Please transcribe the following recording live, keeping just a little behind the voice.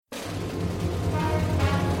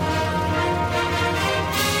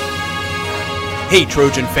Hey,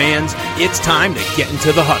 Trojan fans, it's time to get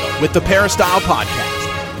into the huddle with the Peristyle Podcast.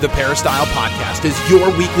 The Peristyle Podcast is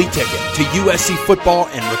your weekly ticket to USC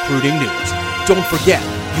football and recruiting news. Don't forget,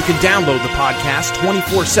 you can download the podcast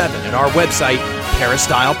 24/7 at our website,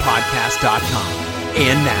 peristylepodcast.com.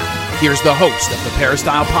 And now, here's the host of the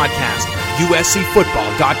Peristyle Podcast,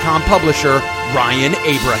 USCFootball.com publisher, Ryan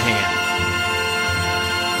Abraham.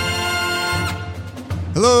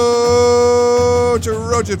 Hello,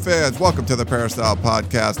 Trojan fans. Welcome to the Peristyle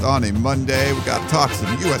Podcast on a Monday. We got to talk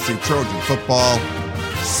some USC Trojan football.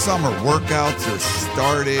 Summer workouts are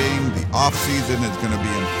starting. The offseason is going to be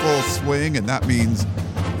in full swing, and that means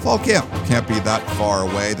fall camp can't be that far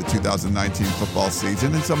away, the 2019 football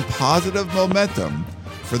season, and some positive momentum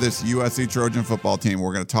for this USC Trojan football team.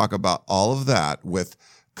 We're going to talk about all of that with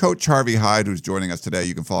Coach Harvey Hyde, who's joining us today.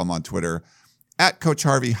 You can follow him on Twitter at Coach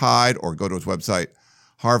Harvey Hyde or go to his website,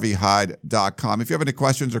 harveyhyde.com. If you have any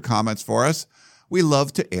questions or comments for us, we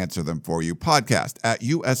love to answer them for you. Podcast at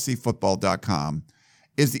uscfootball.com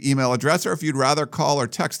is the email address, or if you'd rather call or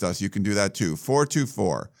text us, you can do that too.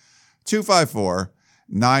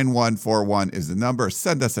 424-254-9141 is the number.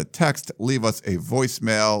 Send us a text, leave us a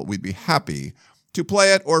voicemail. We'd be happy to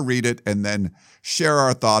play it or read it and then share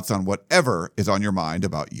our thoughts on whatever is on your mind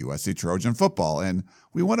about USC Trojan football. And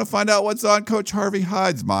we want to find out what's on Coach Harvey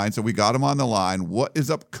Hyde's mind, so we got him on the line. What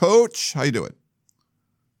is up, Coach? How you doing?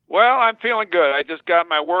 Well, I'm feeling good. I just got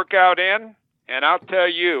my workout in, and I'll tell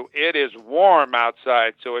you, it is warm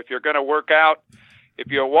outside. So if you're going to work out, if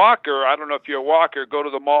you're a walker, I don't know if you're a walker, go to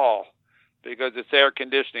the mall because it's air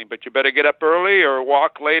conditioning. But you better get up early or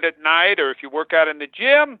walk late at night, or if you work out in the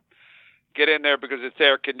gym, get in there because it's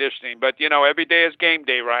air conditioning. But, you know, every day is game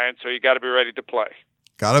day, Ryan, so you got to be ready to play.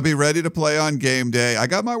 Got to be ready to play on game day. I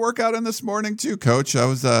got my workout in this morning too, Coach. I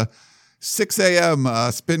was 6 a.m.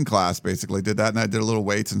 Spin class, basically. Did that, and I did a little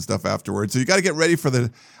weights and stuff afterwards. So you got to get ready for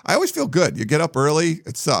I always feel good. You get up early.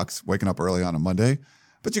 It sucks waking up early on a Monday,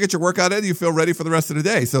 but you get your workout in, you feel ready for the rest of the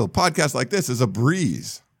day. So a podcast like this is a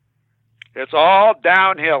breeze. It's all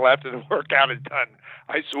downhill after the workout is done.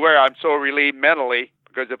 I swear I'm so relieved mentally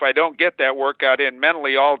because if I don't get that workout in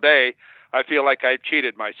mentally all day, I feel like I've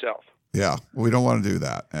cheated myself. Yeah, we don't want to do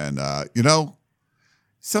that. And,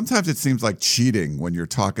 sometimes it seems like cheating when you're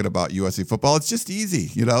talking about USC football. It's just easy.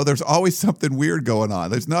 There's always something weird going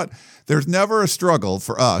on. There's never a struggle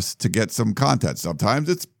for us to get some content. Sometimes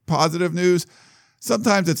it's positive news.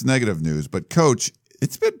 Sometimes it's negative news. But, Coach,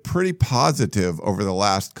 it's been pretty positive over the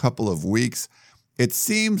last couple of weeks. It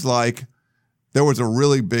seems like there was a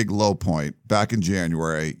really big low point back in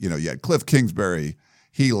January. You had Cliff Kingsbury.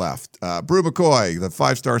 He left. Bru McCoy, the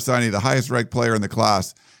five-star signee, the highest-ranked player in the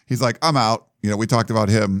class, he's like, I'm out. We talked about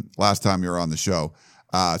him last time you were on the show.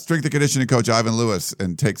 Strength and conditioning coach Ivan Lewis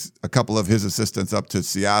and takes a couple of his assistants up to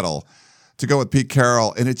Seattle to go with Pete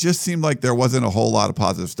Carroll. And it just seemed like there wasn't a whole lot of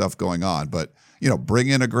positive stuff going on. But, bring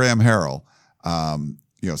in a Graham Harrell,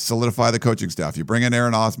 solidify the coaching staff. You bring in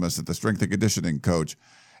Aaron Osmus at the strength and conditioning coach.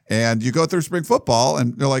 And you go through spring football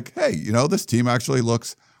and they're like, hey, this team actually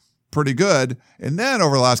looks pretty good. And then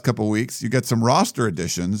over the last couple of weeks, you get some roster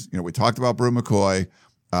additions. We talked about Bru McCoy,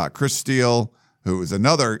 Chris Steele, who is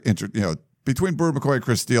another, between Bru McCoy and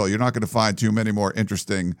Chris Steele, you're not going to find too many more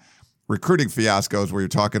interesting recruiting fiascos where you're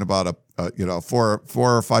talking about a 4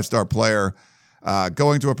 or 5 star player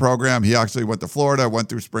going to a program. He actually went to Florida, went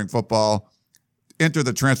through spring football, entered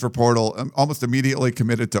the transfer portal, almost immediately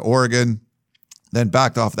committed to Oregon, then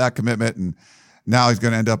backed off that commitment, and now he's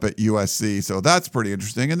going to end up at USC. So that's pretty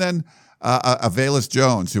interesting. And then Velus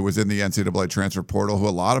Jones, who was in the NCAA transfer portal, who a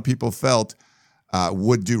lot of people felt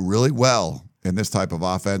would do really well in this type of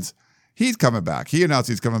offense. He's coming back. He announced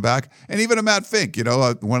he's coming back. And even a Matt Fink,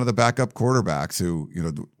 one of the backup quarterbacks who,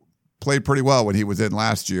 played pretty well when he was in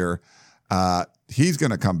last year, he's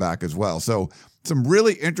going to come back as well. So some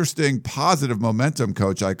really interesting positive momentum,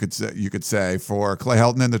 Coach, you could say, for Clay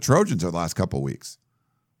Helton and the Trojans over the last couple of weeks.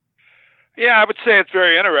 Yeah, I would say it's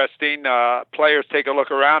very interesting. Players take a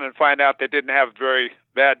look around and find out they didn't have a very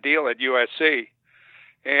bad deal at USC.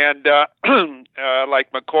 And like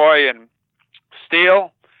McCoy and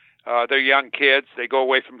Steele, they're young kids. They go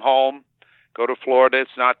away from home, go to Florida.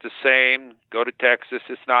 It's not the same. Go to Texas.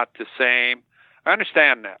 It's not the same. I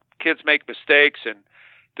understand that. Kids make mistakes, and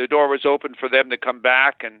the door was open for them to come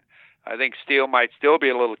back. And I think Steele might still be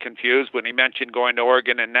a little confused when he mentioned going to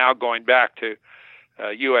Oregon and now going back to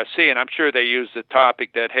USC, and I'm sure they use the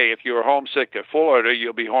topic that, hey, if you were homesick at Florida,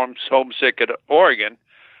 you'll be homesick at Oregon.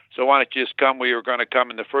 So why don't you just come where you were going to come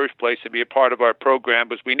in the first place and be a part of our program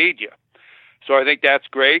because we need you. So I think that's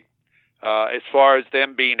great. As far as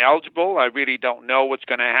them being eligible, I really don't know what's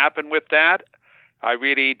going to happen with that. I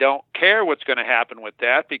really don't care what's going to happen with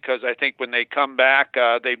that, because I think when they come back,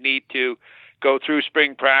 they need to go through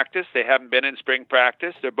spring practice. They haven't been in spring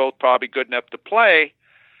practice. They're both probably good enough to play.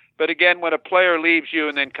 But again, when a player leaves you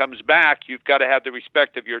and then comes back, you've got to have the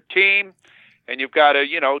respect of your team, and you've got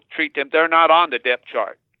to, treat them. They're not on the depth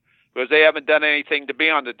chart because they haven't done anything to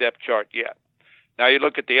be on the depth chart yet. Now you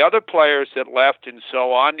look at the other players that left and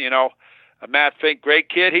so on, Matt Fink, great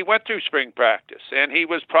kid. He went through spring practice, and he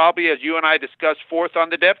was probably, as you and I discussed, fourth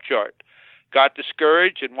on the depth chart. Got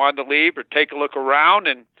discouraged and wanted to leave or take a look around,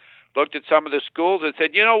 and looked at some of the schools and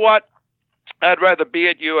said, you know what, I'd rather be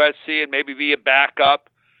at USC and maybe be a backup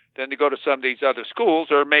than to go to some of these other schools,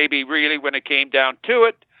 or maybe really when it came down to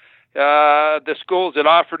it, the schools that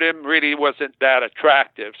offered him really wasn't that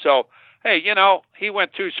attractive. So, hey, he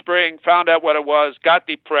went through spring, found out what it was, got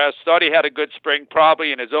depressed, thought he had a good spring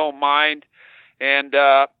probably in his own mind, and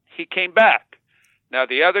he came back. Now,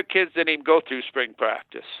 the other kids didn't even go through spring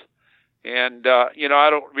practice. And, I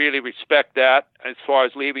don't really respect that as far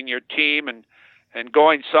as leaving your team and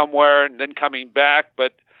going somewhere and then coming back.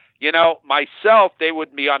 But, myself, they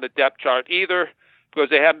wouldn't be on the depth chart either because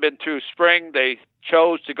they haven't been through spring. They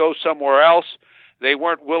chose to go somewhere else. They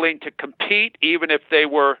weren't willing to compete, even if they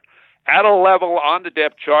were at a level on the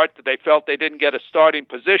depth chart that they felt they didn't get a starting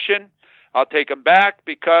position. I'll take them back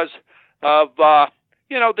because of,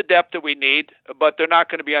 the depth that we need, but they're not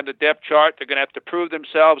going to be on the depth chart. They're going to have to prove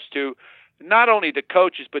themselves to not only the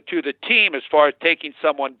coaches, but to the team as far as taking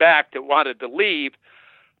someone back that wanted to leave.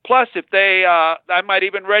 Plus, if they, I might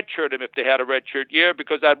even redshirt them if they had a redshirt year,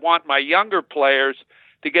 because I'd want my younger players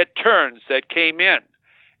to get turns that came in.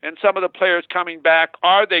 And some of the players coming back,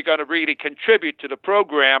 are they going to really contribute to the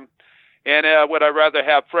program? And would I rather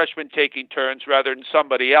have freshmen taking turns rather than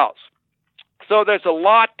somebody else? So there's a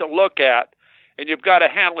lot to look at, and you've got to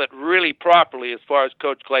handle it really properly as far as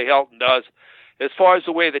Coach Clay Helton does, as far as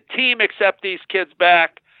the way the team accept these kids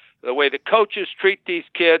back, the way the coaches treat these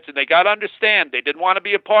kids, and they got to understand they didn't want to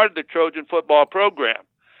be a part of the Trojan football program.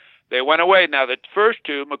 They went away. Now, the first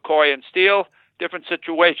two, McCoy and Steele, different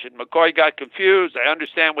situation. McCoy got confused. I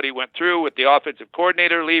understand what he went through with the offensive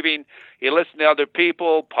coordinator leaving. He listened to other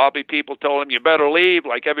people. Probably people told him, you better leave,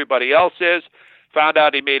 like everybody else is. Found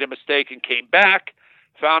out he made a mistake and came back.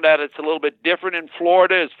 Found out it's a little bit different in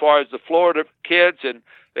Florida as far as the Florida kids, and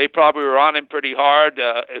they probably were on him pretty hard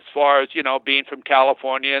as far as, being from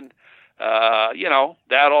California and,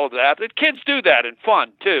 all of that. The kids do that in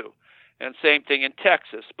fun, too. And same thing in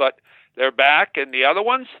Texas. But they're back, and the other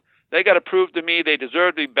ones, they got to prove to me they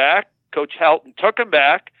deserve to be back. Coach Helton took them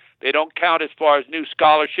back. They don't count as far as new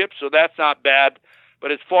scholarships, so that's not bad.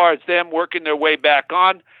 But as far as them working their way back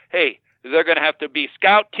on, hey, they're going to have to be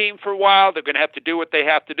scout team for a while. They're going to have to do what they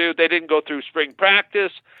have to do. They didn't go through spring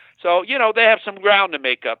practice. So, they have some ground to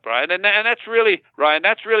make up, Ryan. And that's really, Ryan,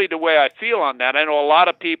 that's really the way I feel on that. I know a lot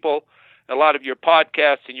of people, a lot of your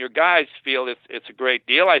podcasts and your guys feel it's a great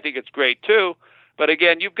deal. I think it's great too. But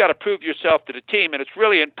again, you've got to prove yourself to the team, and it's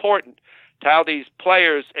really important to how these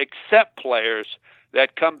players accept players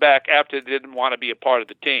that come back after they didn't want to be a part of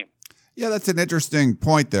the team. Yeah, that's an interesting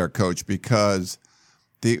point there, Coach, because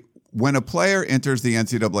when a player enters the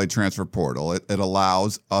NCAA transfer portal, it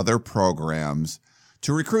allows other programs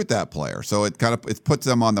to recruit that player. So it puts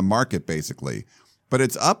them on the market, basically. But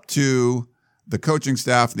it's up to the coaching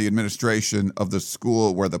staff and the administration of the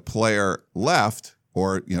school where the player left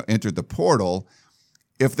or entered the portal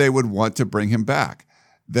if they would want to bring him back.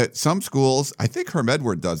 That some schools, I think Herm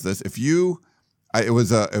Edward does this. I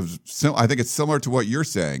think it's similar to what you're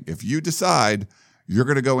saying. If you decide you're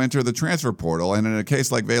going to go enter the transfer portal, and in a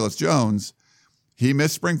case like Velus Jones, he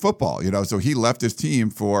missed spring football, so he left his team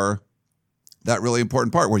for that really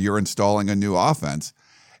important part where you're installing a new offense.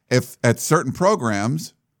 If at certain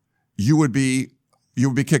programs, you would be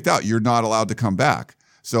kicked out. You're not allowed to come back.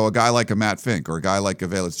 So a guy like a Matt Fink or a guy like a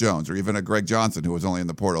Velus Jones or even a Greg Johnson, who was only in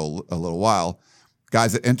the portal a little while,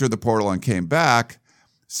 guys that entered the portal and came back,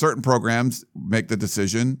 certain programs make the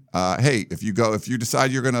decision, hey, if you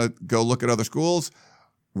decide you're going to go look at other schools,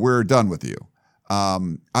 we're done with you.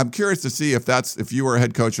 I'm curious to see if you were a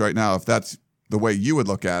head coach right now, if that's the way you would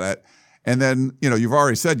look at it. And then, you've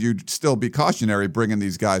already said you'd still be cautionary bringing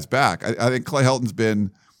these guys back. I think Clay Helton's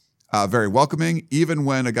been very welcoming, even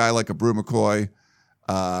when a guy like a Brew McCoy,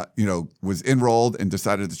 was enrolled and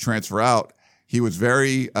decided to transfer out. He was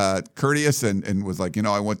very courteous and was like,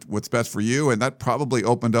 I want what's best for you. And that probably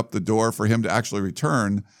opened up the door for him to actually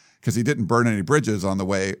return because he didn't burn any bridges on the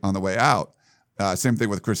way out. Same thing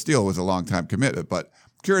with Chris Steele, was a long-time commitment. But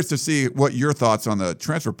curious to see what your thoughts on the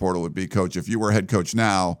transfer portal would be, Coach, if you were head coach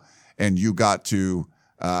now and you got to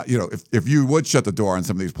if you would shut the door on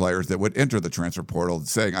some of these players that would enter the transfer portal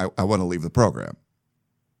saying, I want to leave the program?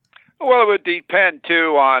 Well, it would depend,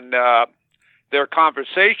 too, on their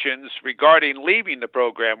conversations regarding leaving the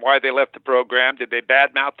program, why they left the program. Did they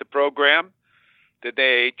badmouth the program? Did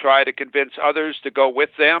they try to convince others to go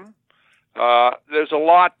with them? There's a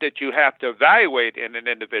lot that you have to evaluate in an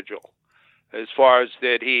individual as far as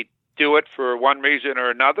did he do it for one reason or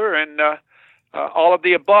another, and all of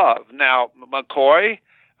the above. Now, McCoy,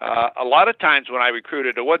 a lot of times when I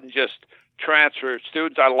recruited, it wasn't just transfer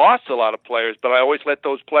students. I lost a lot of players, but I always let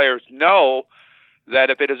those players know that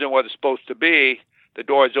if it isn't what it's supposed to be, the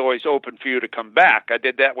door is always open for you to come back. I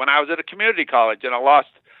did that when I was at a community college, and I lost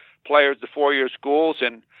players to four-year schools,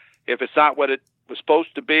 and if it's not what it was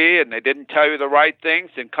supposed to be and they didn't tell you the right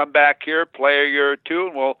things, then come back here, play a year or two,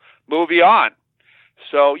 and we'll move you on.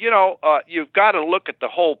 So, you've got to look at the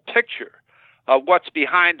whole picture of what's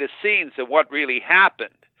behind the scenes and what really happened.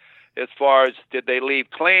 As far as, did they leave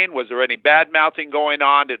clean? Was there any bad-mouthing going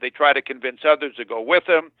on? Did they try to convince others to go with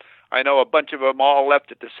them? I know a bunch of them all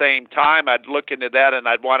left at the same time. I'd look into that, and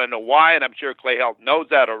I'd want to know why, and I'm sure Clay Helton knows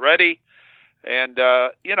that already. And,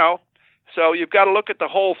 so you've got to look at the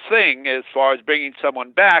whole thing as far as bringing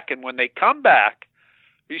someone back. And when they come back,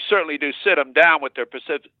 you certainly do sit them down with their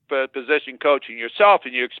position coach and yourself,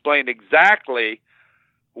 and you explain exactly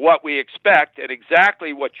what we expect and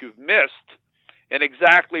exactly what you've missed and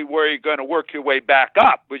exactly where you're going to work your way back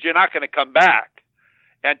up, because you're not going to come back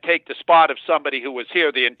and take the spot of somebody who was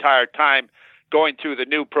here the entire time going through the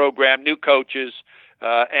new program, new coaches,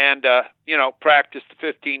 and practiced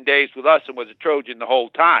 15 days with us and was a Trojan the whole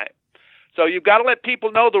time. So you've got to let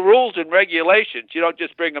people know the rules and regulations. You don't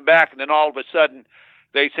just bring them back and then all of a sudden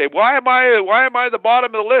they say, why am I the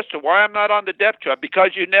bottom of the list, or why I'm not on the depth chart?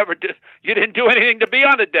 Because you didn't do anything to be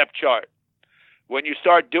on the depth chart. When you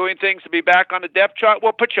start doing things to be back on the depth chart,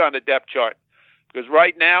 we'll put you on the depth chart. Because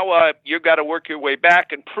right now, you've got to work your way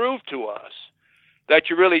back and prove to us that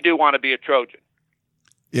you really do want to be a Trojan.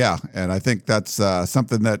 Yeah, and I think that's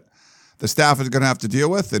something that the staff is going to have to deal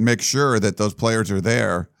with and make sure that those players are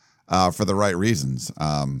there for the right reasons.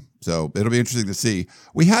 So it'll be interesting to see.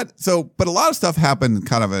 But a lot of stuff happened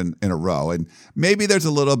kind of in a row, and maybe there's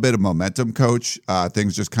a little bit of momentum, Coach.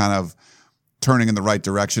 Things just kind of turning in the right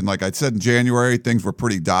direction. Like I said, in January, things were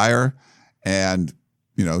pretty dire, and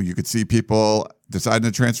you could see people deciding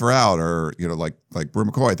to transfer out, or like Bru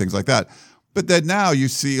McCoy, things like that. But then now you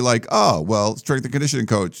see strength and conditioning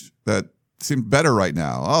coach that seems better right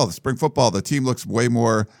now. Oh, the spring football, the team looks way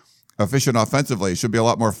more efficient offensively. It should be a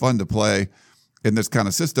lot more fun to play in this kind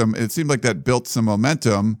of system. It seemed like that built some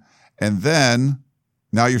momentum, and then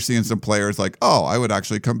now you're seeing some players like, oh, I would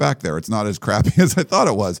actually come back there. It's not as crappy as I thought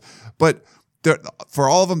it was. But for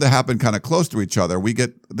all of them to happen kind of close to each other,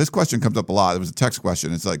 this question comes up a lot. It was a text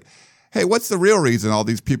question. It's like, hey, what's the real reason all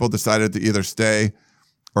these people decided to either stay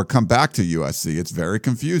or come back to USC? It's very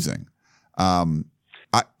confusing.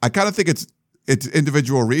 I kind of think it's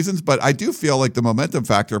individual reasons, but I do feel like the momentum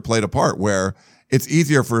factor played a part where it's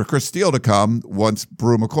easier for Chris Steele to come once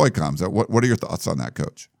Bru McCoy comes. What are your thoughts on that,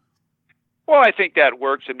 Coach? Well, I think that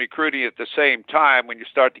works in recruiting at the same time. When you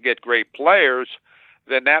start to get great players,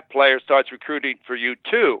 then that player starts recruiting for you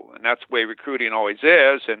too. And that's the way recruiting always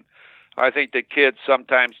is. And I think that kids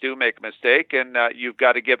sometimes do make a mistake, and you've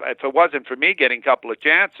got to give. If it wasn't for me getting a couple of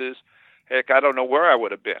chances, heck, I don't know where I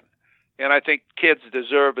would have been. And I think kids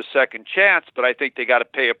deserve a second chance, but I think they got to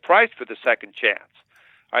pay a price for the second chance.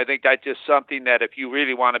 I think that's just something that if you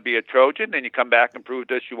really want to be a Trojan, then you come back and prove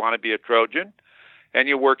to us you want to be a Trojan, and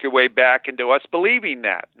you work your way back into us believing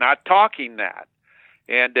that, not talking that.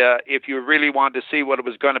 And if you really wanted to see what it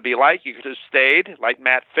was going to be like, you could have stayed like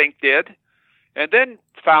Matt Fink did, and then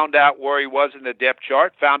found out where he was in the depth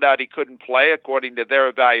chart, found out he couldn't play according to their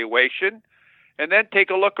evaluation, and then take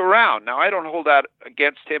a look around. Now, I don't hold that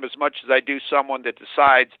against him as much as I do someone that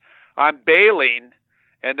decides I'm bailing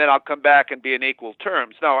and then I'll come back and be in equal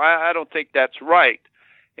terms. No, I don't think that's right.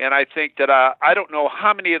 And I think that I don't know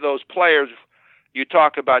how many of those players you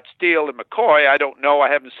talk about, Steele and McCoy. I don't know. I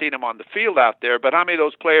haven't seen them on the field out there. But how many of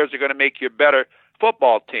those players are going to make you a better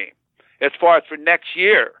football team? As far as for next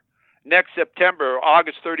year, next September,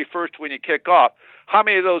 August 31st when you kick off, how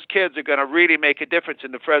many of those kids are going to really make a difference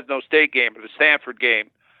in the Fresno State game or the Stanford game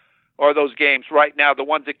or those games right now, the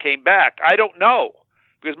ones that came back? I don't know,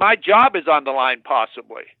 because my job is on the line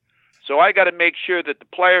possibly. So I got to make sure that the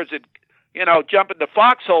players that, jump in the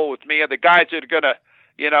foxhole with me are the guys that are going to,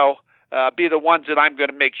 be the ones that I'm going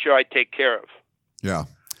to make sure I take care of. Yeah.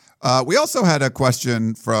 We also had a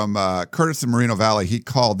question from Curtis in Moreno Valley. He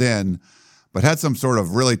called in, but had some sort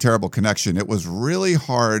of really terrible connection. It was really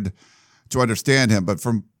hard to understand him, but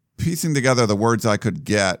from piecing together the words I could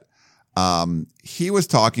get, he was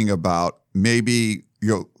talking about maybe,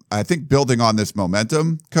 I think building on this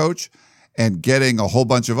momentum, Coach, and getting a whole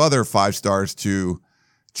bunch of other 5-stars to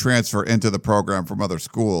transfer into the program from other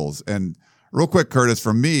schools. And real quick, Curtis,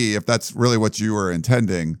 for me, if that's really what you were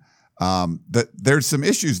intending, that there's some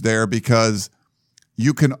issues there because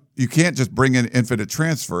you can't just bring in infinite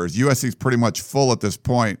transfers. USC is pretty much full at this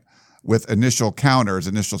point with initial counters,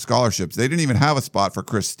 initial scholarships. They didn't even have a spot for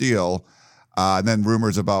Chris Steele. And then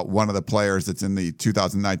rumors about one of the players that's in the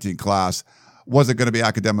 2019 class wasn't going to be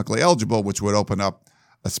academically eligible, which would open up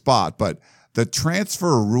a spot. But the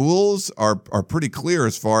transfer rules are pretty clear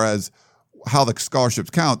as far as how the scholarships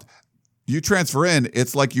count. You transfer in,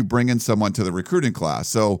 it's like you bring in someone to the recruiting class.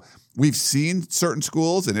 So we've seen certain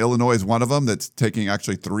schools, and Illinois is one of them that's taking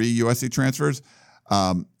actually 3 USC transfers,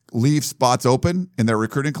 leave spots open in their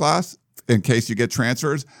recruiting class in case you get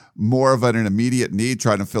transfers, more of an immediate need,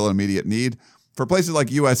 trying to fill an immediate need. For places like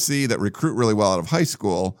USC that recruit really well out of high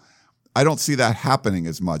school, I don't see that happening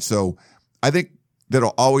as much. So I think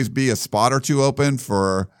there'll always be a spot or two open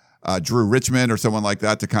for Drew Richmond or someone like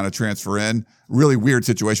that to kind of transfer in. Really weird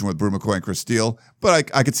situation with Brew McCoy and Chris Steele,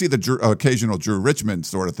 but I could see the occasional Drew Richmond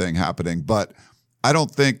sort of thing happening. But I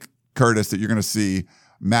don't think, Curtis, that you're going to see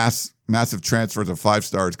massive transfers of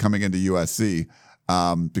 5-stars coming into USC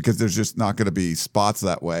because there's just not going to be spots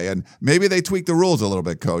that way. And maybe they tweak the rules a little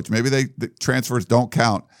bit, Coach. Maybe the transfers don't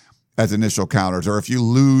count as initial counters, or if you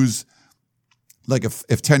lose, like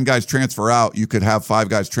if 10 guys transfer out, you could have 5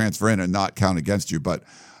 guys transfer in and not count against you. But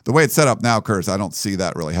the way it's set up now, Curtis, I don't see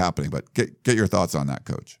that really happening. But get your thoughts on that,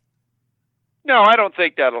 Coach. No, I don't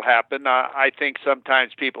think that'll happen. I think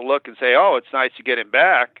sometimes people look and say, oh, it's nice to get him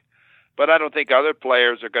back. But I don't think other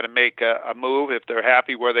players are going to make a move if they're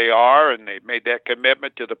happy where they are and they've made that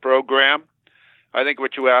commitment to the program. I think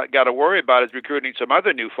what you got to worry about is recruiting some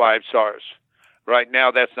other new 5-stars. Right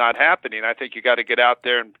now, that's not happening. I think you got to get out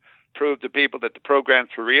there and prove to people that the program's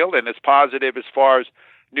for real and it's positive as far as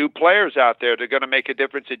new players out there. They're going to make a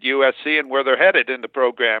difference at USC and where they're headed in the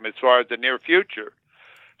program as far as the near future.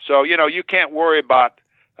 So, you can't worry about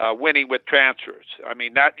winning with transfers. I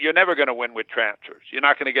mean, you're never going to win with transfers. You're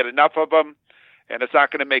not going to get enough of them, and it's not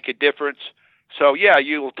going to make a difference. So, yeah,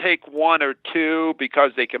 you will take 1 or 2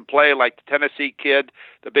 because they can play, like the Tennessee kid,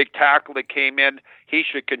 the big tackle that came in. He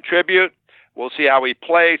should contribute. We'll see how he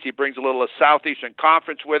plays. He brings a little of Southeastern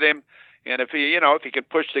Conference with him. And if he can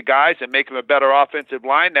push the guys and make them a better offensive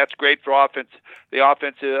line, that's great for the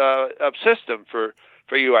offensive system for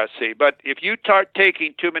USC. But if you start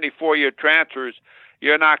taking too many 4-year transfers,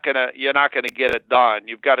 you're not gonna get it done.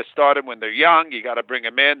 You've got to start them when they're young. You got to bring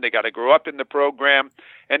them in. They got to grow up in the program.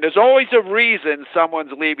 And there's always a reason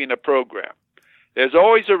someone's leaving the program. There's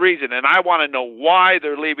always a reason, and I want to know why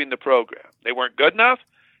they're leaving the program. They weren't good enough.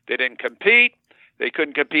 They didn't compete. They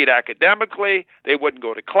couldn't compete academically. They wouldn't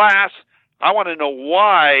go to class. I want to know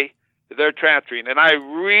why they're transferring. And I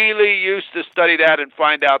really used to study that and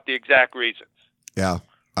find out the exact reasons. Yeah.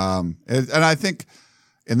 And I think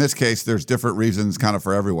in this case, there's different reasons kind of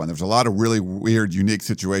for everyone. There's a lot of really weird, unique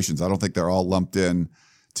situations. I don't think they're all lumped in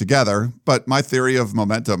together. But my theory of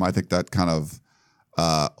momentum, I think that kind of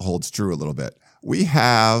holds true a little bit. We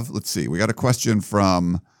got a question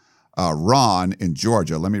from Ron in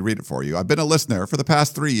Georgia. Let me read it for you. I've been a listener for the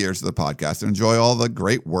past 3 years of the podcast and enjoy all the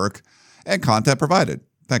great work and content provided.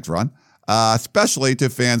 Thanks, Ron. Especially to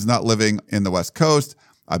fans not living in the West Coast.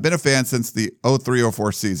 I've been a fan since the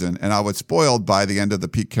 03-04 season, and I was spoiled by the end of the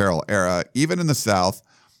Pete Carroll era. Even in the South,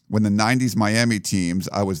 when the 90s Miami teams,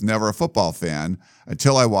 I was never a football fan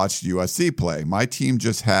until I watched USC play. That team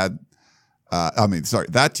just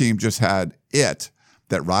had it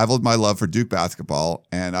that rivaled my love for Duke basketball,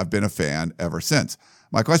 and I've been a fan ever since.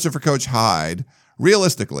 My question for Coach Hyde,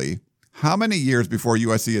 realistically, how many years before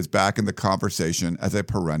USC is back in the conversation as a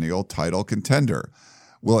perennial title contender?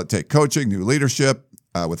 Will it take coaching, new leadership,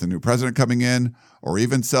 with a new president coming in, or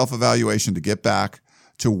even self-evaluation to get back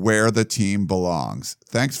to where the team belongs?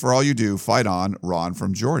 Thanks for all you do. Fight on, Ron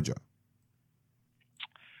from Georgia.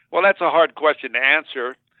 Well, that's a hard question to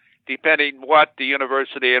answer, depending what the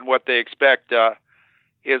university and what they expect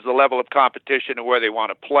is the level of competition and where they want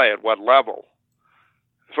to play, at what level.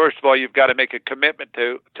 First of all, you've got to make a commitment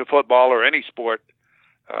to football or any sport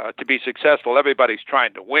to be successful. Everybody's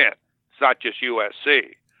trying to win. It's not just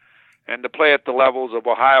USC. And to play at the levels of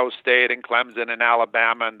Ohio State and Clemson and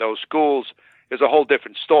Alabama and those schools is a whole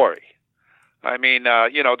different story. I mean,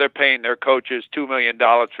 they're paying their coaches $2 million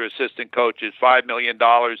for assistant coaches, $5 million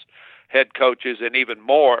head coaches, and even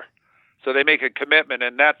more. So they make a commitment,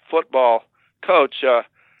 and that football coach,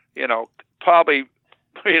 probably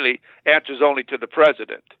really answers only to the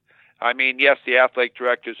president. I mean, yes, the athletic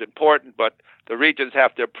director is important, but the regions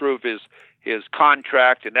have to approve his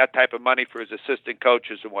contract and that type of money for his assistant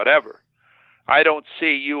coaches and whatever. I don't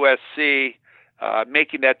see USC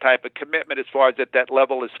making that type of commitment as far as at that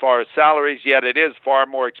level as far as salaries, yet it is far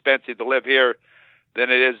more expensive to live here than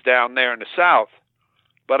it is down there in the South.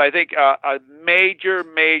 But I think a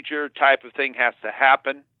major type of thing has to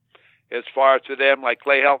happen as far as for them, like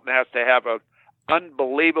Clay Helton has to have an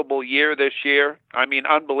unbelievable year this year. I mean,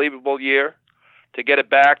 unbelievable year to get it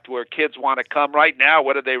back to where kids want to come. Right now,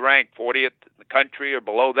 what do they rank? 40th in the country or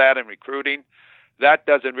below that in recruiting? That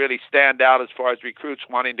doesn't really stand out as far as recruits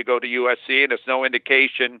wanting to go to USC, and there's no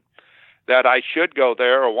indication that I should go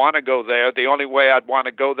there or want to go there. The only way I'd want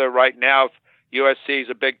to go there right now if USC is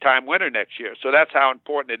a big-time winner next year. So that's how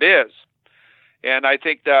important it is. And I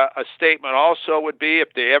think a statement also would be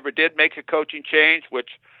if they ever did make a coaching change, which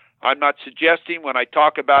I'm not suggesting when I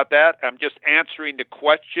talk about that. I'm just answering the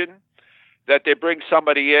question that they bring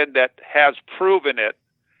somebody in that has proven it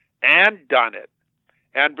and done it,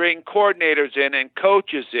 and bring coordinators in and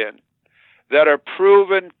coaches in that are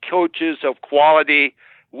proven coaches of quality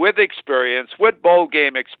with experience, with bowl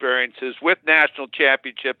game experiences, with national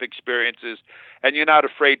championship experiences, and you're not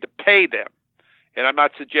afraid to pay them. And I'm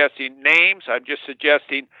not suggesting names. I'm just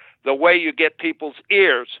suggesting the way you get people's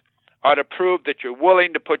ears are to prove that you're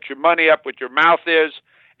willing to put your money up what your mouth is,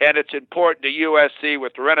 and it's important to USC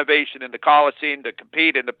with the renovation in the Coliseum to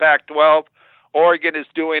compete in the Pac-12. Oregon is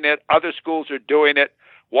doing it. Other schools are doing it.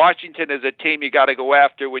 Washington is a team you got to go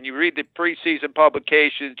after. When you read the preseason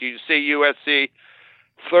publications, you see USC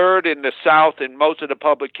third in the South in most of the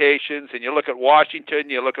publications, and you look at Washington,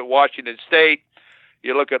 you look at Washington State,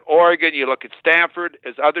 you look at Oregon, you look at Stanford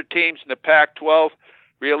as other teams in the Pac-12.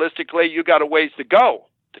 Realistically, you got a ways to go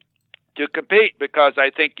to compete, because I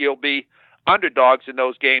think you'll be underdogs in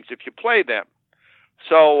those games if you play them.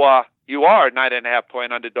 So you are a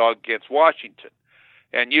 9.5-point underdog against Washington.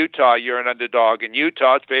 And Utah, you're an underdog, and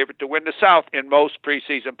Utah is favored to win the South in most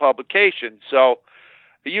preseason publications. So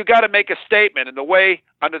you got to make a statement. And the way,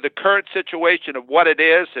 under the current situation of what it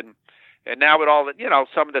is, and now with all the,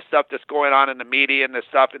 some of the stuff that's going on in the media and the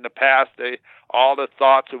stuff in the past, all the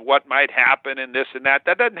thoughts of what might happen and this and that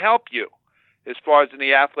doesn't help you as far as in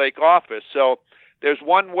the athletic office. So there's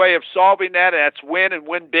one way of solving that, and that's win and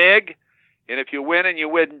win big. And if you win and you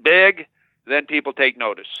win big, then people take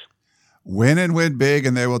notice. Win and win big,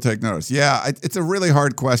 and they will take notice. Yeah, it's a really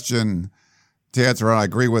hard question to answer, and I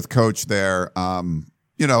agree with Coach there. I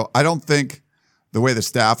don't think the way the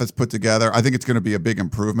staff is put together, I think it's going to be a big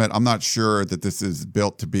improvement. I'm not sure that this is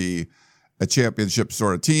built to be a championship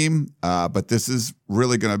sort of team, but this is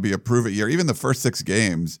really going to be a prove-it year. Even the first 6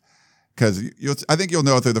 games, because I think you'll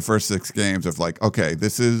know through the first 6 games of like, okay,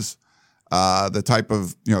 this is the type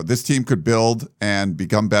of, this team could build and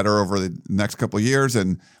become better over the next couple of years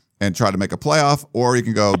and try to make a playoff, or you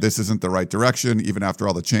can go, this isn't the right direction. Even after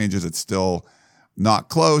all the changes, it's still not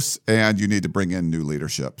close, and you need to bring in new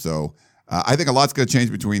leadership. So I think a lot's going to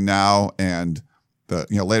change between now and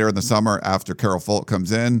later in the summer after Carol Folt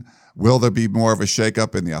comes in. Will there be more of a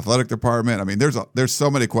shakeup in the athletic department? I mean, there's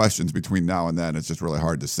so many questions between now and then. It's just really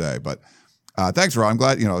hard to say. But thanks, Ron. I'm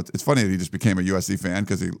glad. It's funny that he just became a USC fan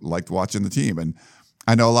because he liked watching the team, and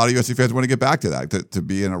I know a lot of USC fans want to get back to that, to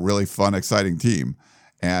be in a really fun, exciting team.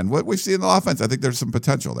 And what we've seen in the offense, I think there's some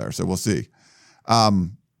potential there. So we'll see.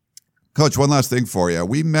 Coach, one last thing for you.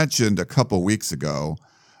 We mentioned a couple weeks ago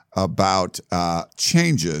about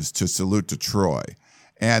changes to Salute to Troy.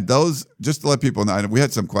 And those, just to let people know, we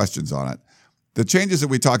had some questions on it. The changes that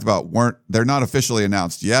we talked about they're not officially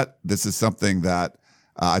announced yet. This is something that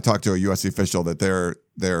I talked to a USC official that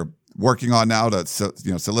they're working on now to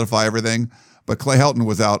solidify everything. But Clay Helton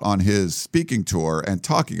was out on his speaking tour and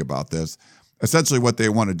talking about this. Essentially what they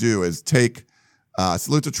want to do is take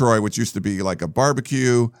Salute to Troy, which used to be like a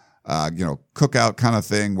barbecue, cookout kind of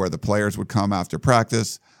thing where the players would come after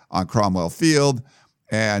practice on Cromwell Field,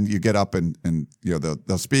 and you get up and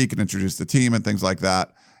they'll speak and introduce the team and things like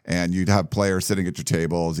that, and you'd have players sitting at your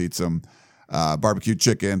tables, eat some barbecue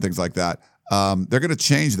chicken, things like that. They're going to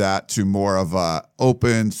change that to more of a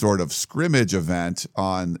open sort of scrimmage event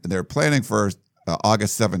they're planning for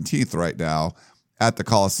August 17th right now at the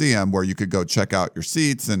Coliseum, where you could go check out your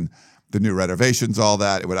seats and the new renovations, all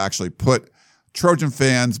that. It would actually put Trojan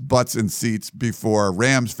fans' butts in seats before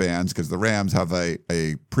Rams fans, because the Rams have a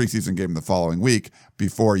preseason game the following week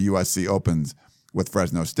before USC opens with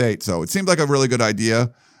Fresno State. So it seemed like a really good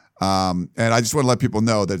idea. And I just want to let people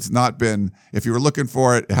know that it's not been, if you were looking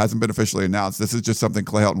for it, it hasn't been officially announced. This is just something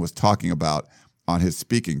Clay Helton was talking about on his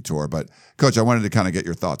speaking tour. But Coach, I wanted to kind of get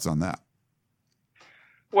your thoughts on that.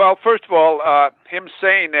 Well, first of all, him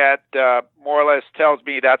saying that more or less tells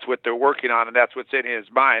me that's what they're working on and that's what's in his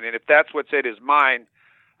mind. And if that's what's in his mind,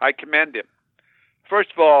 I commend him.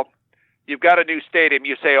 First of all, you've got a new stadium.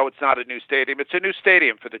 You say, oh, it's not a new stadium. It's a new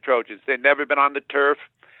stadium for the Trojans. They've never been on the turf.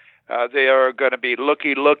 They are going to be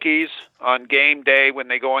lookies on game day when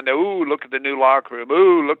they go in there. Ooh, look at the new locker room.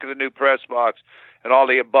 Ooh, look at the new press box, and all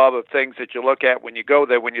the above of things that you look at when you go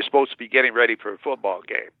there when you're supposed to be getting ready for a football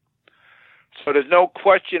game. So there's no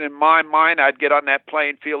question in my mind I'd get on that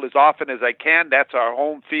playing field as often as I can. That's our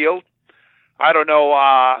home field. I don't know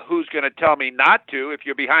who's going to tell me not to. If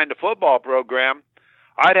you're behind the football program,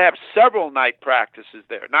 I'd have several night practices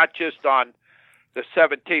there, not just on the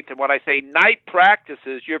 17th. And when I say night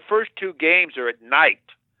practices, your first two games are at night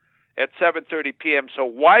at 7:30 p.m. So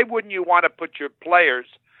why wouldn't you want to put your players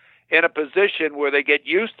in a position where they get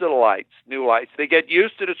used to the lights, new lights, they get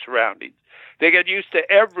used to the surroundings, they get used to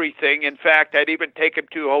everything. In fact, I'd even take them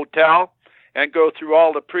to a hotel and go through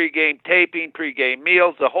all the pregame taping, pregame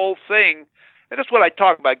meals, the whole thing. And that's what I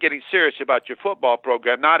talk about, getting serious about your football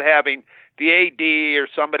program, not having the AD or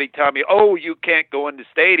somebody tell me, oh, you can't go in the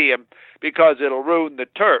stadium because it'll ruin the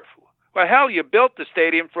turf. Well, hell, you built the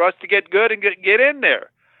stadium for us to get good and get in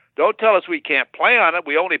there. Don't tell us we can't play on it.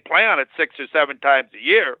 We only play on it 6 or 7 times a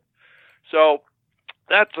year. So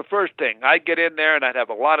that's the first thing. I'd get in there and I'd have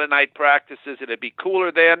a lot of night practices. It'd be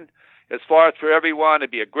cooler then as far as for everyone.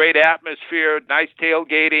 It'd be a great atmosphere, nice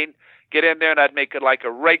tailgating. Get in there and I'd make it like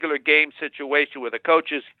a regular game situation where the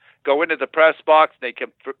coaches go into the press box. They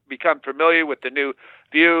can become familiar with the new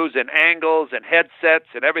views and angles and headsets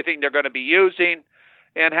and everything they're going to be using,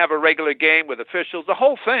 and have a regular game with officials, the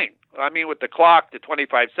whole thing. I mean, with the clock, the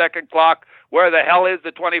 25-second clock, where the hell is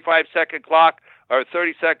the 25-second clock or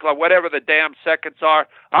 30-second clock, whatever the damn seconds are.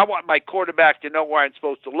 I want my quarterback to know where I'm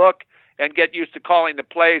supposed to look and get used to calling the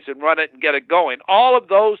plays and run it and get it going. All of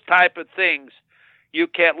those type of things you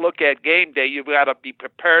can't look at game day. You've got to be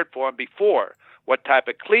prepared for them before. What type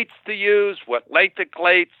of cleats to use, what length of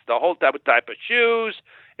cleats, the whole type of shoes,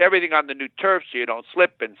 everything on the new turf so you don't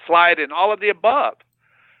slip and slide, and all of the above.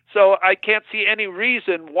 So I can't see any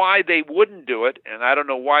reason why they wouldn't do it, and I don't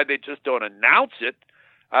know why they just don't announce it.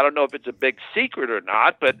 I don't know if it's a big secret or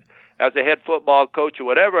not, but as a head football coach or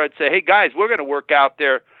whatever, I'd say, hey, guys, we're going to work out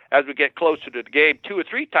there as we get closer to the game 2 or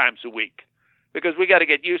 3 times a week, because we got to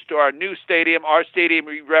get used to our new stadium, our stadium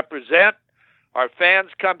we represent. Our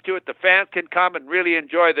fans come to it. The fans can come and really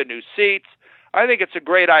enjoy the new seats. I think it's a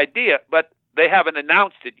great idea, but they haven't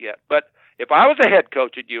announced it yet. But if I was a head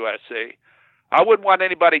coach at USC, I wouldn't want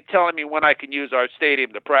anybody telling me when I can use our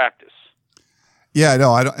stadium to practice. Yeah,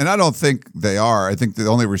 no, I don't think they are. I think the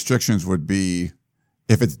only restrictions would be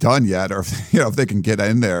if it's done yet, or if they can get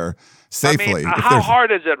in there safely. I mean, how hard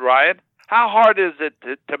is it, Ryan? How hard is it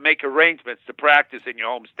to make arrangements to practice in your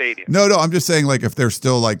home stadium? No, I'm just saying, like, if there's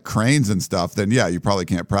still like cranes and stuff, then yeah, you probably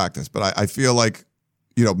can't practice. But I feel like,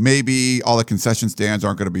 maybe all the concession stands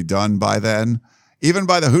aren't going to be done by then. Even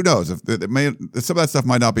by who knows, if some of that stuff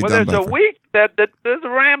might not be done. There's a week that the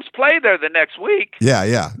Rams play there the next week.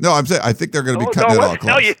 Yeah. No, I'm saying I think they're going to be cutting it all close.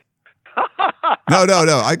 No. You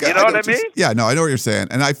know what I mean? Yeah, no, I know what you're saying,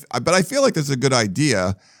 but I feel like this is a good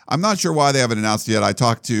idea. I'm not sure why they haven't announced it yet. I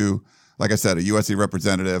talked to, like I said, a USC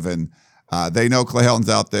representative, and they know Clay Helton's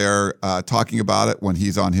out there talking about it when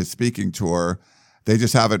he's on his speaking tour. They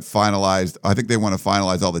just haven't finalized. I think they want to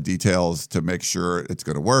finalize all the details to make sure it's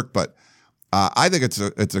going to work. But I think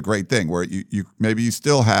it's a great thing where you maybe you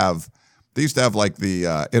still have. They used to have like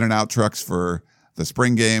the in and out trucks for the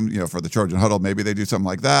spring game, for the Trojan Huddle. Maybe they do something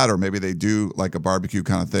like that, or maybe they do like a barbecue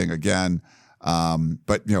kind of thing again.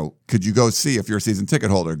 But could you go see, if you're a season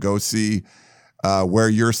ticket holder, go see where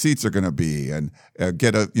your seats are going to be, and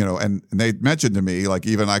get and they mentioned to me, like,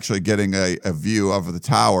 even actually getting a view of the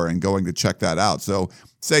tower and going to check that out. So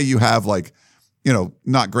say you have like,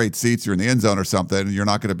 not great seats, you're in the end zone or something, and you're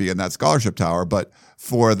not going to be in that scholarship tower, but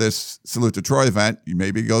for this Salute to Troy event, you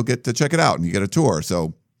maybe go get to check it out and you get a tour.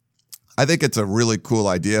 So I think it's a really cool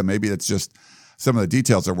idea. Maybe it's just some of the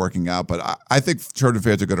details are working out, but I think Trojan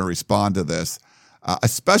fans are going to respond to this,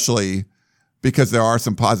 especially because there are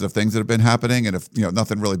some positive things that have been happening. And if,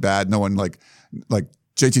 nothing really bad, no one like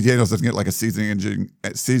JT Daniels doesn't get like a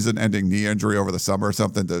season-ending knee injury over the summer or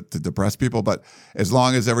something to depress people. But as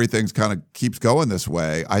long as everything's kind of keeps going this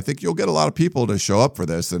way, I think you'll get a lot of people to show up for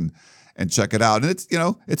this and check it out. And it's,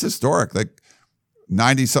 it's historic, like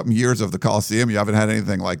 90-something years of the Coliseum. You haven't had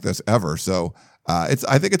anything like this ever. So I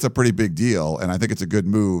think it's a pretty big deal. And I think it's a good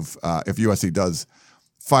move if USC does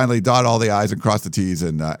finally dot all the I's and cross the T's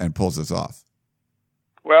and pulls this off.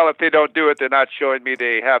 Well, if they don't do it, they're not showing me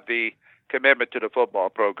they have the commitment to the football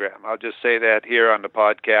program. I'll just say that here on the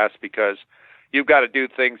podcast because you've got to do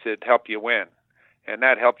things that help you win. And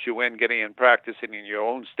that helps you win getting in practicing in your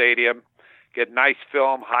own stadium, get nice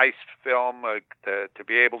film, high film to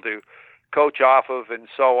be able to coach off of and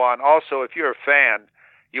so on. Also, if you're a fan,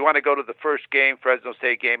 you want to go to the first game, Fresno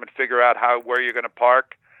State game, and figure out where you're going to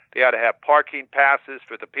park. They ought to have parking passes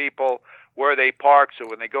for the people where they park, so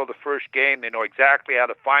when they go to the first game, they know exactly how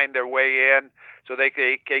to find their way in, so they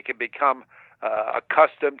can become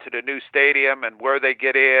accustomed to the new stadium and where they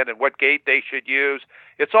get in and what gate they should use.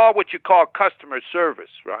 It's all what you call customer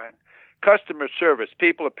service, Ryan. Customer service.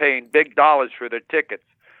 People are paying big dollars for their tickets,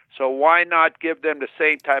 so why not give them the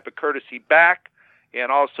same type of courtesy back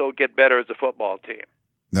and also get better as a football team?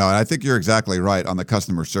 No, and I think you're exactly right on the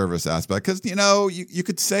customer service aspect because, you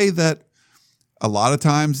could say that a lot of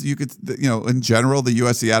times you could, in general, the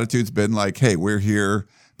USC attitude's been like, hey, we're here.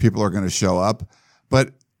 People are going to show up.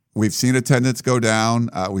 But we've seen attendance go down.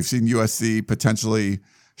 We've seen USC potentially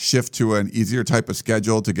shift to an easier type of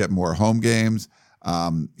schedule to get more home games.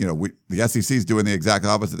 The SEC is doing the exact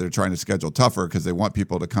opposite. They're trying to schedule tougher because they want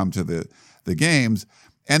people to come to the games.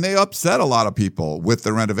 And they upset a lot of people with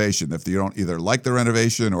the renovation. If you don't either like the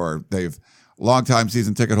renovation or they've longtime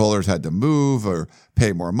season ticket holders had to move or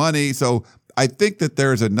pay more money. So I think that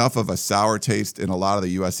there's enough of a sour taste in a lot of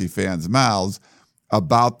the USC fans' mouths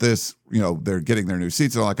about this, they're getting their new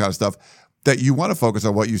seats and all that kind of stuff, that you want to focus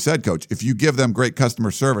on what you said, Coach. If you give them great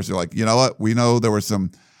customer service, you're like, you know what, we know there were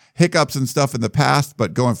some hiccups and stuff in the past,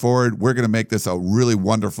 but going forward, we're going to make this a really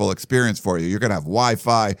wonderful experience for you. You're going to have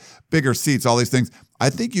Wi-Fi, bigger seats, all these things. I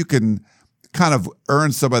think you can kind of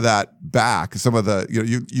earn some of that back. Some of the,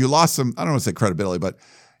 you lost some, I don't want to say credibility, but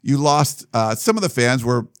you lost some of the fans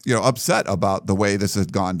were, upset about the way this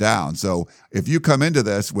had gone down. So if you come into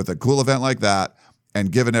this with a cool event like that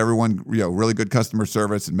and giving everyone, really good customer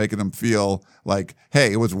service and making them feel like,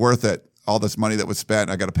 hey, it was worth it, all this money that was spent,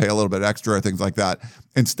 I got to pay a little bit extra, things like that,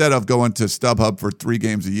 instead of going to StubHub for 3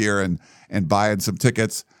 games a year and buying some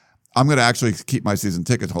tickets, I'm going to actually keep my season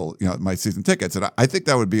tickets my season tickets. And I think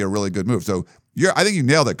that would be a really good move. So I think you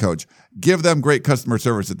nailed it, Coach. Give them great customer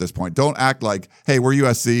service at this point. Don't act like, hey, we're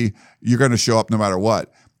USC. You're going to show up no matter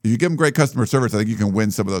what. If you give them great customer service, I think you can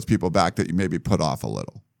win some of those people back that you maybe put off a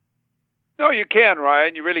little. No, you can,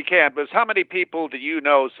 Ryan. You really can. But how many people do you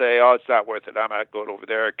know say, oh, it's not worth it. I'm not going over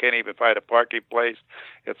there. I can't even find a parking place.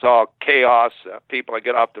 It's all chaos. People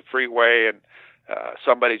get off the freeway and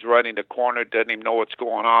somebody's running the corner, doesn't even know what's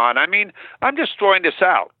going on. I mean, I'm just throwing this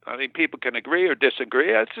out. I mean, people can agree or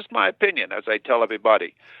disagree. That's just my opinion, as I tell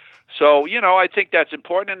everybody. So, I think that's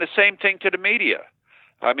important. And the same thing to the media.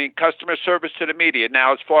 I mean, customer service to the media.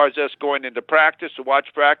 Now, as far as us going into practice to watch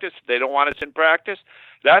practice, if they don't want us in practice,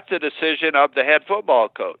 that's a decision of the head football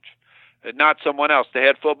coach, not someone else. The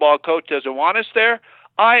head football coach doesn't want us there.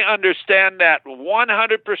 I understand that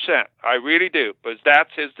 100%. I really do, because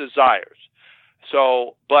that's his desires.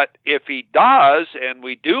 So, but if he does and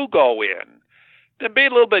we do go in, then be a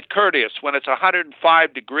little bit courteous. When it's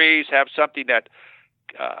 105 degrees, have something that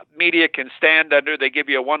media can stand under. They give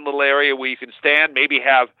you one little area where you can stand, maybe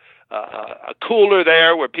have a cooler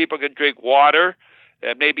there where people can drink water,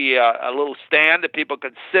 and maybe a little stand that people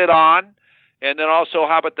can sit on. And then also,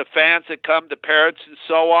 how about the fans that come, the parents and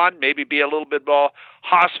so on, maybe be a little bit more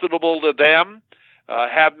hospitable to them.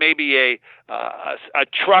 Have maybe a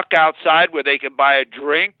truck outside where they can buy a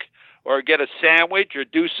drink or get a sandwich or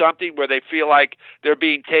do something where they feel like they're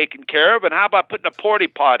being taken care of. And how about putting a porta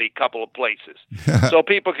potty a couple of places so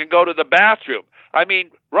people can go to the bathroom? I mean,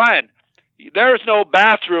 Ryan, there's no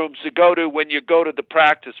bathrooms to go to when you go to the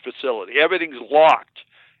practice facility. Everything's locked.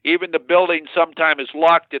 Even the building sometimes is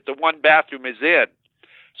locked if the one bathroom is in.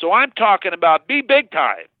 So I'm talking about be big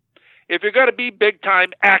time. If you're going to be big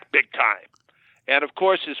time, act big time. And, of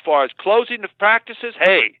course, as far as closing the practices,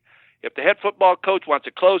 hey, if the head football coach wants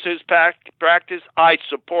to close his practice, I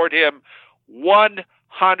support him 100%.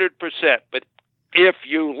 But if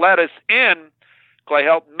you let us in, Clay,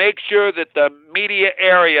 help make sure that the media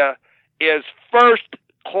area is first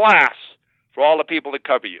class for all the people that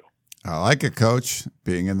cover you. I like it, Coach.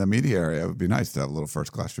 Being in the media area, it would be nice to have a little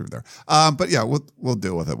first class room there. But, yeah, we'll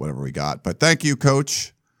deal with it, whatever we got. But thank you,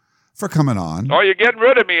 Coach, for coming on. Oh, you're getting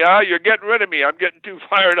rid of me, huh? You're getting rid of me. I'm getting too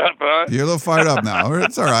fired up, huh? You're a little fired up now.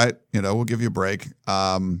 It's all right. We'll give you a break.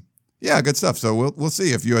 Yeah, good stuff. So we'll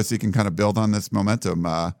see if USC can kind of build on this momentum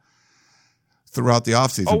throughout the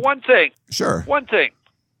offseason. Oh, one thing. Sure. One thing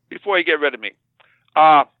before you get rid of me.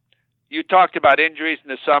 You talked about injuries in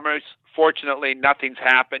the summers. fortunately, nothing's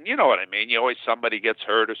happened. You know what I mean? Somebody gets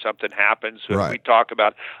hurt or something happens. Right. We talk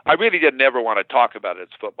about. I really didn't ever want to talk about it as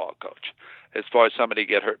a football coach, as far as somebody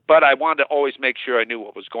get hurt. But I wanted to always make sure I knew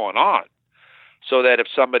what was going on, so that if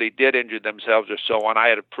somebody did injure themselves or so on, I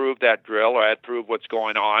had approved that drill or I had approved what's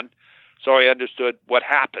going on, so I understood what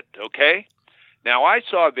happened. Okay. Now I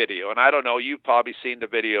saw a video, and I don't know. You've probably seen the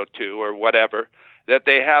video too, or whatever. That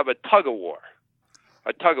they have a tug of war.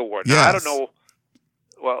 A tug of war. Now, yes. I don't know.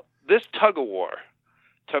 Well, this tug of war,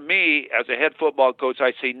 to me, as a head football coach,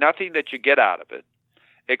 I see nothing that you get out of it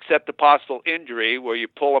except the possible injury where you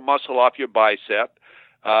pull a muscle off your bicep,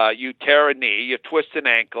 you tear a knee, you twist an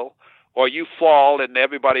ankle, or you fall and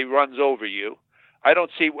everybody runs over you. I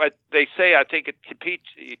don't see what they say. I think it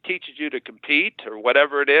teaches you to compete or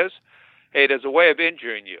whatever it is. Hey, there's a way of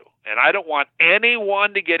injuring you, and I don't want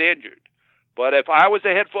anyone to get injured. But if I was a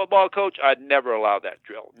head football coach, I'd never allow that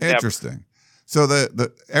drill. Never. Interesting. So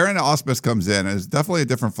the Aaron Ausmus comes in, and it's definitely a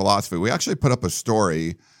different philosophy. We actually put up a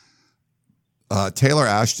story. Taylor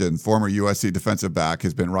Ashton, former USC defensive back,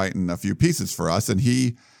 has been writing a few pieces for us, and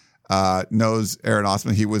he knows Aaron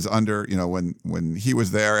Ausmus. He was under, when he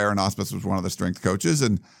was there, Aaron Ausmus was one of the strength coaches,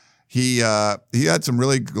 and he had some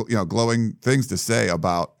really glowing things to say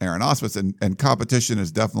about Aaron Ausmus, and competition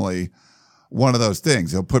is definitely one of those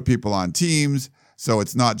things. He'll put people on teams, so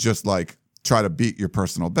it's not just like try to beat your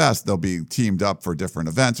personal best. They'll be teamed up for different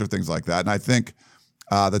events or things like that. And I think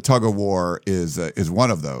the tug of war is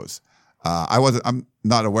one of those. I'm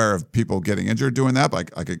not aware of people getting injured doing that, but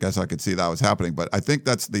I guess I could see that was happening. But I think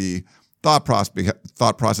that's the thought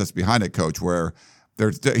process behind it, Coach, where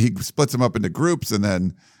he splits them up into groups, and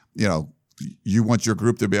then you want your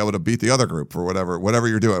group to be able to beat the other group for whatever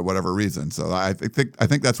you're doing, whatever reason. So I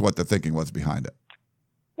think that's what the thinking was behind it.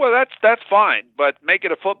 Well, that's fine, but make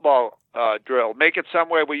it a football drill. Make it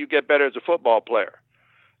somewhere where you get better as a football player.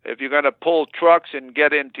 If you're going to pull trucks and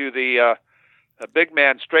get into the big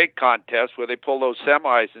man straight contest where they pull those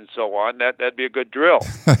semis and so on, that'd be a good drill.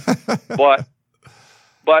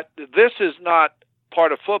 but this is not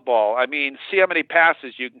part of football. I mean, see how many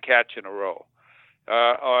passes you can catch in a row.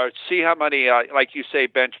 Or see how many, like you say,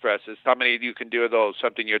 bench presses, how many you can do of those,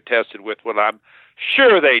 something you're tested with. Well, I'm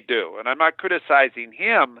sure they do. And I'm not criticizing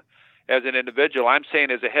him as an individual. I'm saying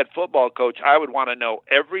as a head football coach, I would want to know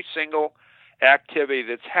every single activity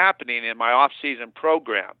that's happening in my off-season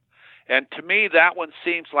program. And to me, that one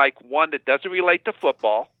seems like one that doesn't relate to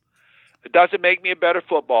football. It doesn't make me a better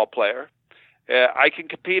football player. I can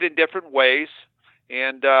compete in different ways,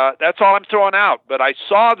 and that's all I'm throwing out. But I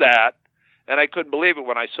saw that, and I couldn't believe it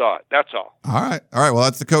when I saw it. That's all. All right. Well,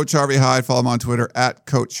 that's the Coach Harvey Hyde. Follow him on Twitter at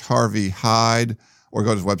Coach Harvey Hyde, or go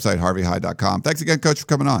to his website, harveyhyde.com. Thanks again, Coach, for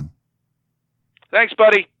coming on. Thanks,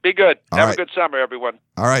 buddy. Be good. Have right. a good summer, everyone.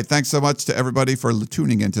 All right. Thanks so much to everybody for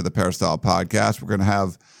tuning into the Peristyle Podcast. We're going to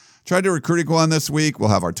have tried to recruiting one this week. We'll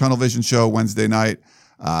have our Tunnel Vision show Wednesday night.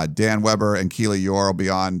 Dan Weber and Keely Yor will be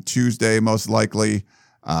on Tuesday, most likely.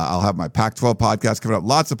 I'll have my Pac-12 podcast coming up.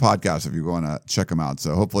 Lots of podcasts if you want to check them out.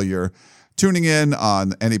 So hopefully you're tuning in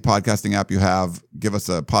on any podcasting app you have. Give us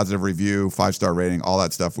a positive review, 5-star rating, all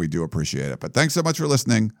that stuff. We do appreciate it. But thanks so much for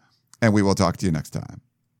listening, and we will talk to you next time.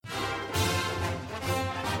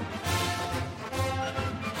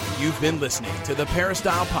 You've been listening to the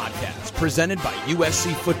Peristyle Podcast, presented by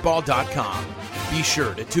USCFootball.com. Be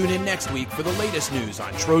sure to tune in next week for the latest news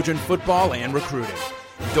on Trojan football and recruiting.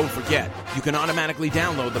 And don't forget, you can automatically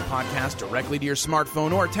download the podcast directly to your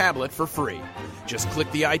smartphone or tablet for free. Just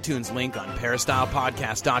click the iTunes link on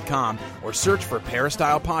peristylepodcast.com or search for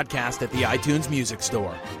Peristyle Podcast at the iTunes Music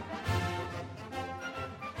Store.